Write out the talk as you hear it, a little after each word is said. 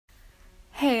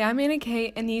Hey, I'm Anna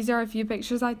Kate, and these are a few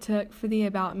pictures I took for the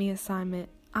About Me assignment.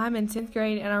 I'm in 10th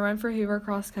grade, and I run for Hoover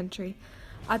Cross Country.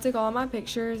 I took all my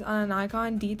pictures on a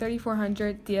Nikon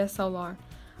D3400 DSLR.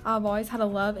 I've always had a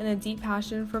love and a deep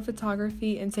passion for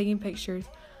photography and taking pictures.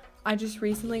 I just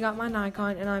recently got my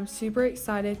Nikon, and I'm super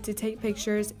excited to take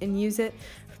pictures and use it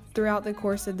throughout the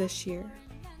course of this year.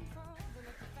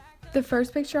 The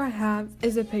first picture I have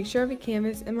is a picture of a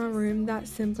canvas in my room that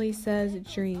simply says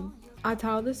Dream. I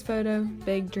titled this photo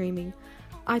Big Dreaming.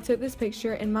 I took this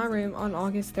picture in my room on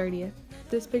August 30th.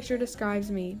 This picture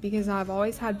describes me because I've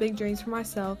always had big dreams for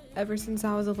myself ever since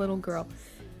I was a little girl.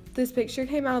 This picture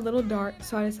came out a little dark,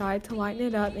 so I decided to lighten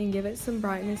it up and give it some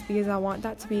brightness because I want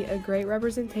that to be a great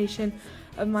representation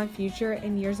of my future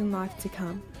and years in life to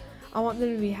come. I want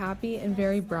them to be happy and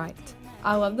very bright.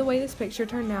 I love the way this picture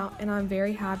turned out, and I'm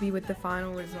very happy with the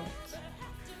final results.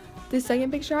 The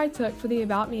second picture I took for the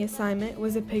About Me assignment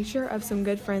was a picture of some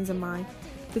good friends of mine.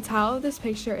 The title of this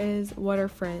picture is What Are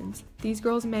Friends? These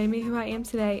girls made me who I am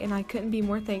today, and I couldn't be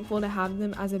more thankful to have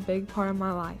them as a big part of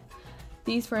my life.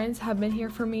 These friends have been here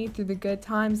for me through the good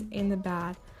times and the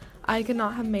bad. I could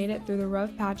not have made it through the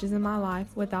rough patches in my life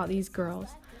without these girls.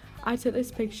 I took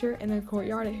this picture in the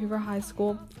courtyard at Hoover High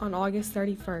School on August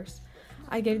 31st.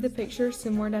 I gave the picture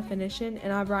some more definition,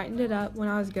 and I brightened it up when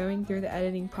I was going through the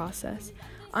editing process.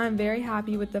 I am very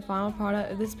happy with the final product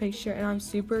of this picture, and I'm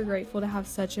super grateful to have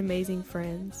such amazing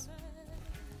friends.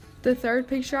 The third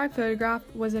picture I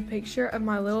photographed was a picture of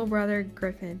my little brother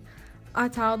Griffin. I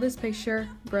titled this picture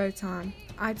Bro Time.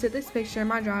 I took this picture in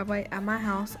my driveway at my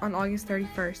house on August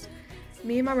 31st.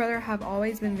 Me and my brother have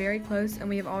always been very close, and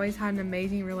we have always had an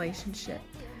amazing relationship.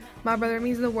 My brother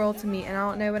means the world to me, and I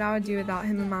don't know what I would do without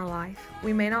him in my life.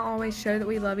 We may not always show that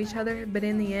we love each other, but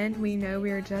in the end, we know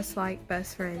we are just like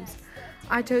best friends.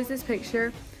 I chose this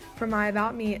picture for my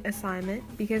About Me assignment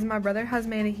because my brother has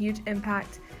made a huge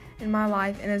impact in my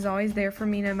life and is always there for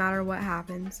me no matter what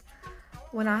happens.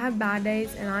 When I have bad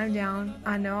days and I'm down,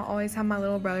 I know I always have my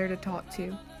little brother to talk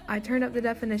to. I turned up the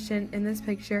definition in this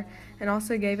picture and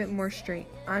also gave it more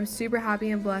strength. I'm super happy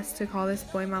and blessed to call this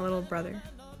boy my little brother.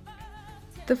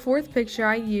 The fourth picture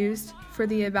I used for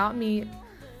the About Me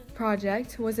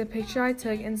project was a picture I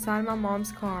took inside my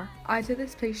mom's car. I took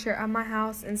this picture at my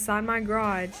house inside my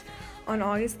garage on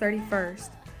August 31st.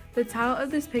 The title of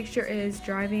this picture is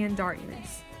Driving in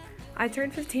Darkness. I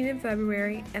turned 15 in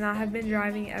February, and I have been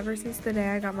driving ever since the day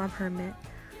I got my permit.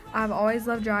 I've always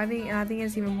loved driving, and I think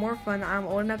it's even more fun that I'm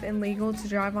old enough and legal to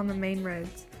drive on the main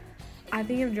roads. I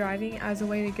think of driving as a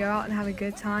way to go out and have a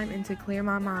good time and to clear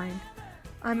my mind.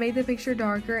 I made the picture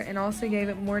darker and also gave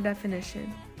it more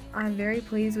definition. I'm very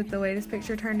pleased with the way this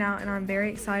picture turned out, and I'm very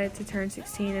excited to turn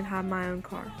 16 and have my own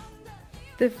car.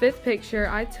 The fifth picture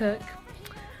I took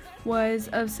was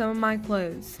of some of my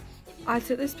clothes. I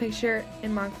took this picture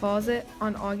in my closet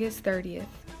on August 30th.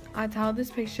 I titled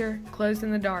this picture Clothes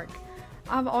in the Dark.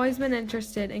 I've always been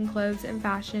interested in clothes and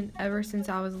fashion ever since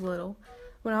I was little.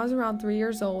 When I was around 3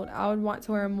 years old, I would want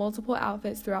to wear multiple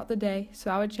outfits throughout the day,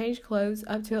 so I would change clothes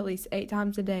up to at least 8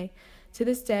 times a day. To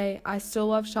this day, I still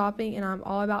love shopping, and I'm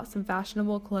all about some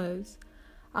fashionable clothes.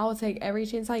 I will take every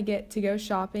chance I get to go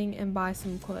shopping and buy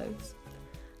some clothes.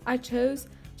 I chose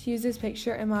to use this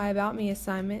picture in my About Me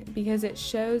assignment because it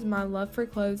shows my love for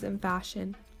clothes and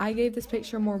fashion. I gave this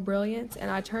picture more brilliance, and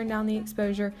I turned down the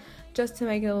exposure just to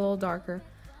make it a little darker.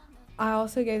 I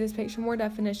also gave this picture more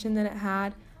definition than it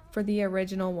had for the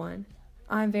original one.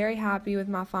 I'm very happy with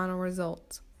my final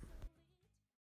results.